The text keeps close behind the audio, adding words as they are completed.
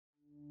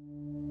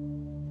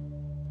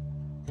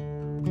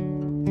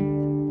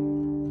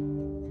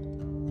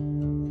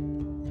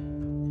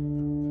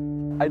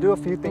I do a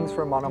few things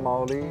for Mana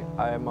Maoli.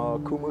 I'm a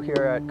kumu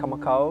here at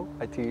Pōmaikaʻi.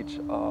 I teach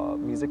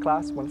music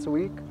class once a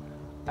week.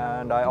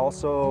 And I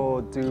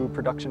also do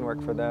production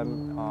work for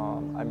them.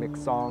 I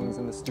mix songs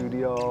in the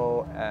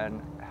studio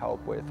and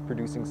help with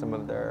producing some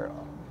of their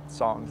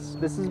songs.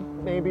 This is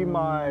maybe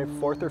my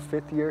 4th or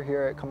 5th year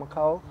here at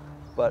Pōmaikaʻi,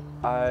 but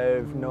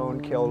I've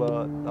known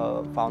Keola,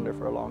 the founder,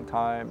 for a long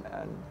time,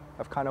 and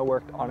I've kind of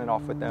worked on and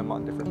off with them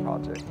on different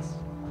projects.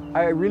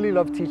 I really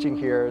love teaching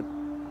here.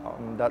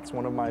 That's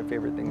one of my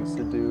favorite things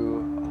to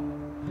do.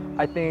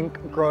 I think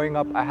growing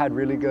up I had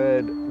really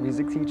good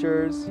music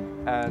teachers,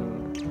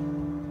 and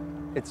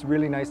it's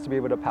really nice to be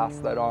able to pass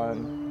that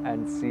on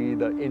and see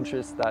the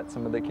interest that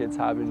some of the kids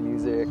have in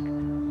music.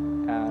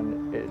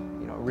 And it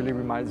really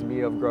reminds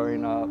me of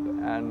growing up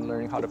and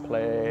learning how to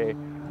play,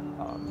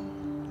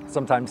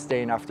 sometimes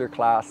staying after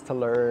class to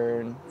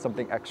learn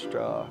something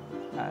extra.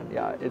 And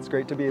yeah, it's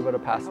great to be able to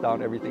pass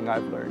down everything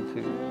I've learned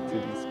to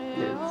these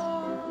kids.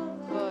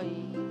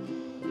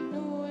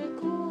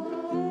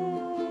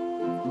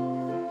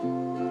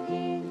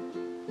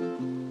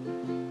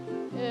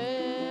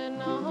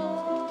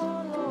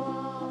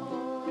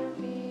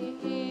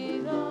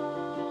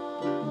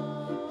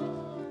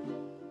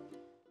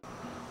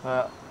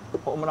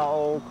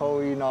 Ho'omana'o ko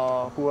I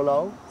nā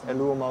hualau, e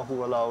lua ma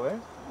hualau e.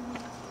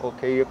 O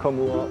keia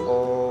kamua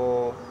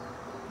o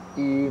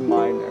E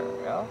minor,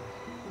 yeah?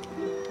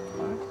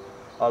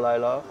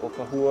 Alaila, o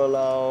ka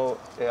hualau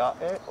e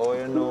a'e, o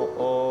e no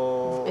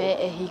o... Be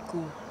e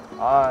hiku.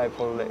 Ai,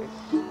 pole.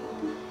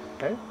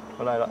 Okay?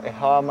 Alaila, e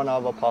hā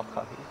manawa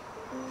pākahi.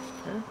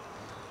 Okay?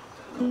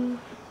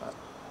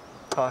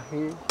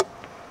 Kahi,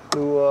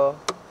 lua,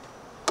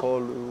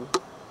 holu,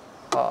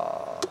 hā.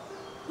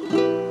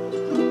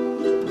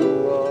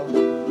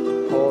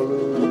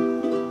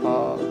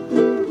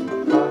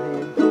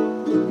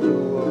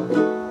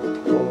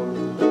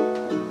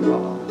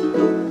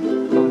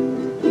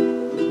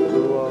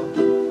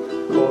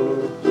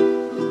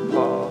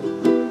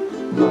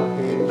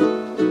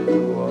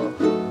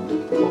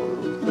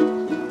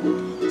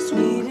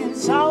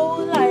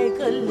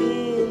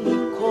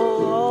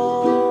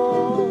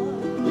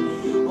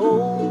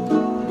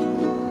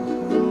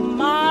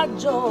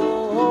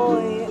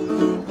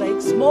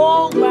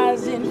 Smoke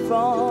rising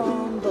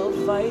from the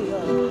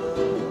fire,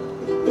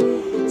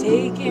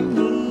 taking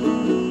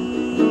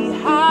me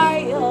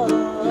higher.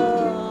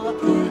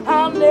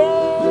 I'll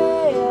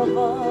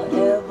never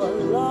ever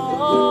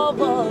love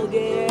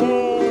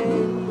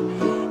again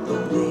the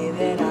way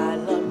that I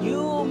love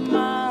you,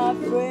 my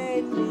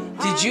friend.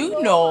 Did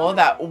you know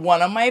that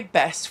one of my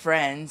best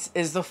friends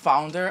is the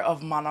founder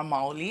of Mana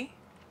Maoli,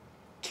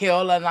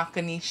 Keola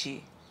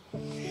Nakanishi?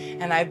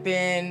 And I've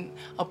been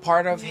a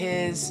part of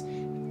his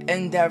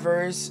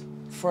endeavors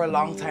for a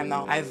long time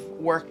now. I've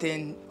worked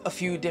in a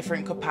few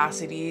different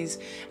capacities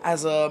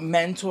as a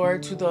mentor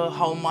to the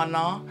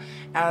haumana,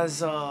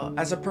 as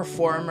a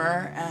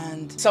performer,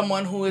 and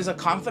someone who is a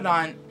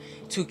confidant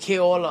to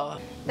Keola.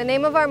 The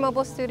name of our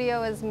mobile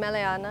studio is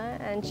Meleana,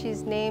 and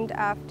she's named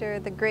after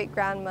the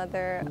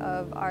great-grandmother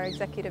of our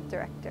executive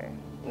director.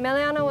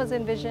 Meleana was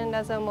envisioned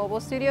as a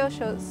mobile studio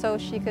so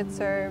she could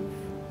serve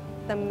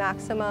the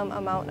maximum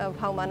amount of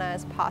haumana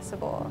as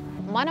possible.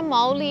 Mana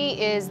Maoli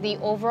is the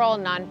overall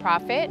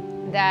nonprofit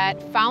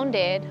that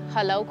founded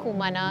Halau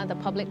Kumana, the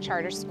public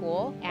charter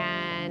school,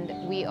 and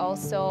we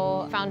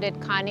also founded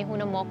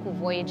Kanehunamoku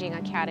Voyaging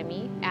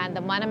Academy. And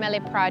the Mana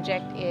Mele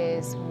project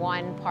is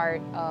one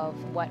part of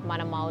what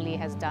Mana Maoli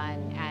has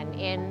done. And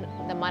in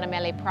the Mana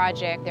Mele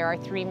project, there are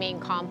 3 main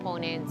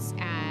components,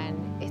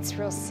 and it's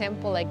real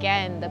simple.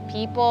 Again, the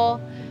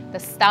people, the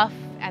stuff,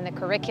 and the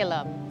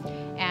curriculum.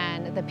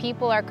 And the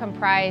people are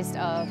comprised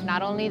of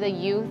not only the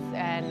youth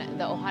and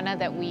the ohana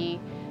that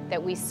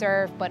we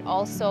serve, but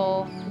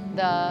also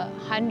the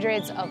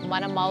hundreds of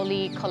Mana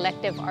Maoli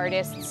collective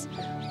artists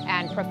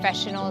and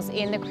professionals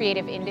in the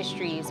creative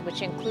industries,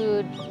 which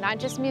include not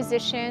just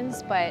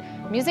musicians, but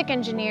music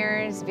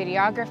engineers,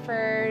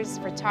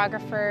 videographers,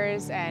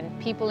 photographers, and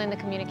people in the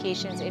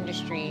communications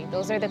industry.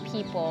 Those are the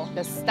people.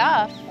 The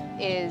stuff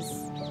is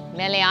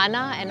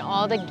Meleana and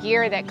all the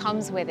gear that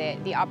comes with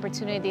it, the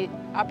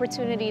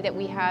opportunity that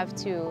we have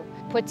to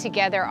put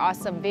together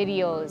awesome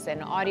videos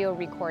and audio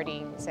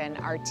recordings, and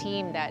our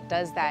team that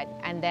does that.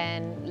 And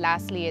then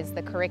lastly is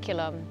the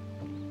curriculum,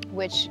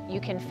 which you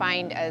can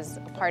find as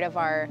a part of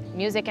our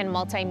Music and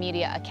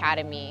Multimedia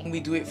Academy. We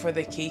do it for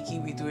the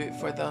keiki, we do it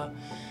for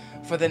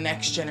the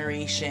next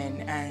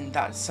generation, and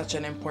that's such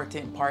an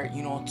important part,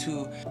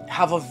 to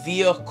have a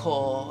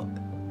vehicle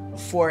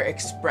for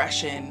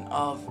expression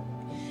of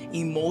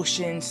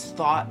emotions,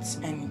 thoughts,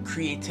 and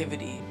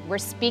creativity. We're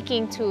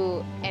speaking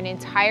to an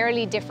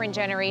entirely different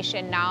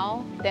generation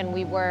now than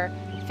we were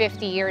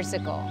 50 years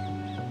ago.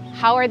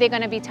 How are they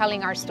going to be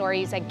telling our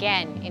stories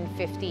again in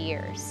 50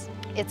 years?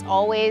 It's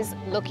always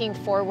looking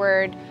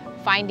forward,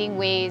 finding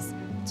ways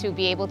to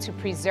be able to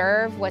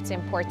preserve what's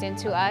important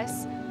to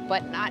us,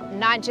 but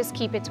not just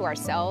keep it to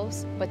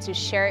ourselves, but to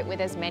share it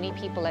with as many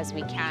people as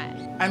we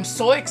can. I'm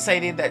so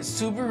excited that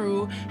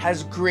Subaru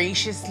has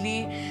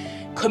graciously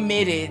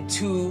committed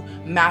to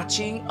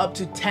matching up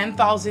to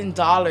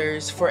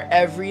 $10,000 for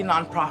every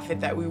nonprofit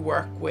that we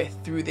work with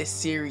through this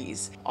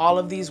series. All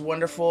of these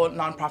wonderful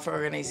nonprofit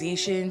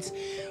organizations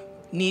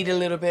need a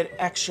little bit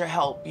extra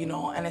help, you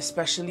know, and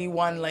especially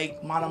one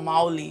like Mana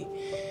Maoli,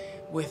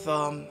 with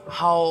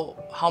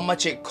how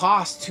much it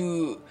costs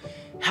to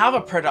have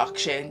a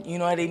production, you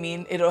know what I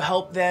mean? It'll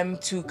help them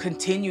to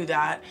continue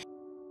that.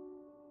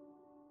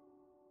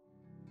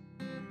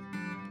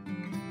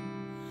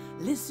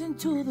 Listen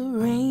to the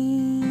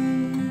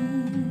rain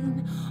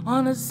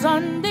on a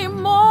Sunday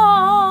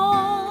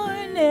morning.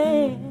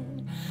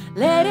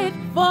 Let it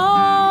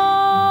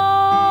fall,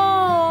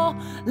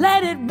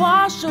 let it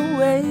wash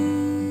away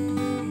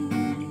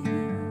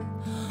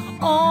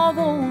all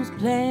those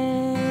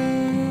plans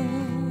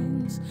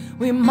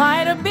we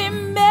might have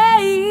been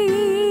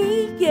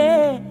making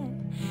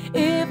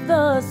if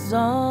the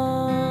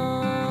sun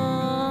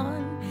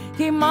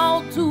came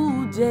out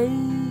today.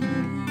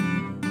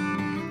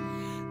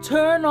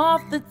 Turn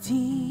off the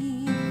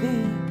TV,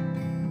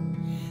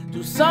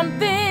 do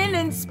something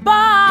inspiring.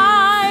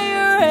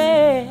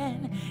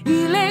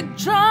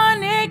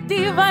 Electronic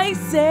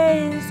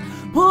devices,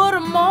 put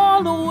them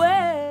all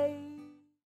away.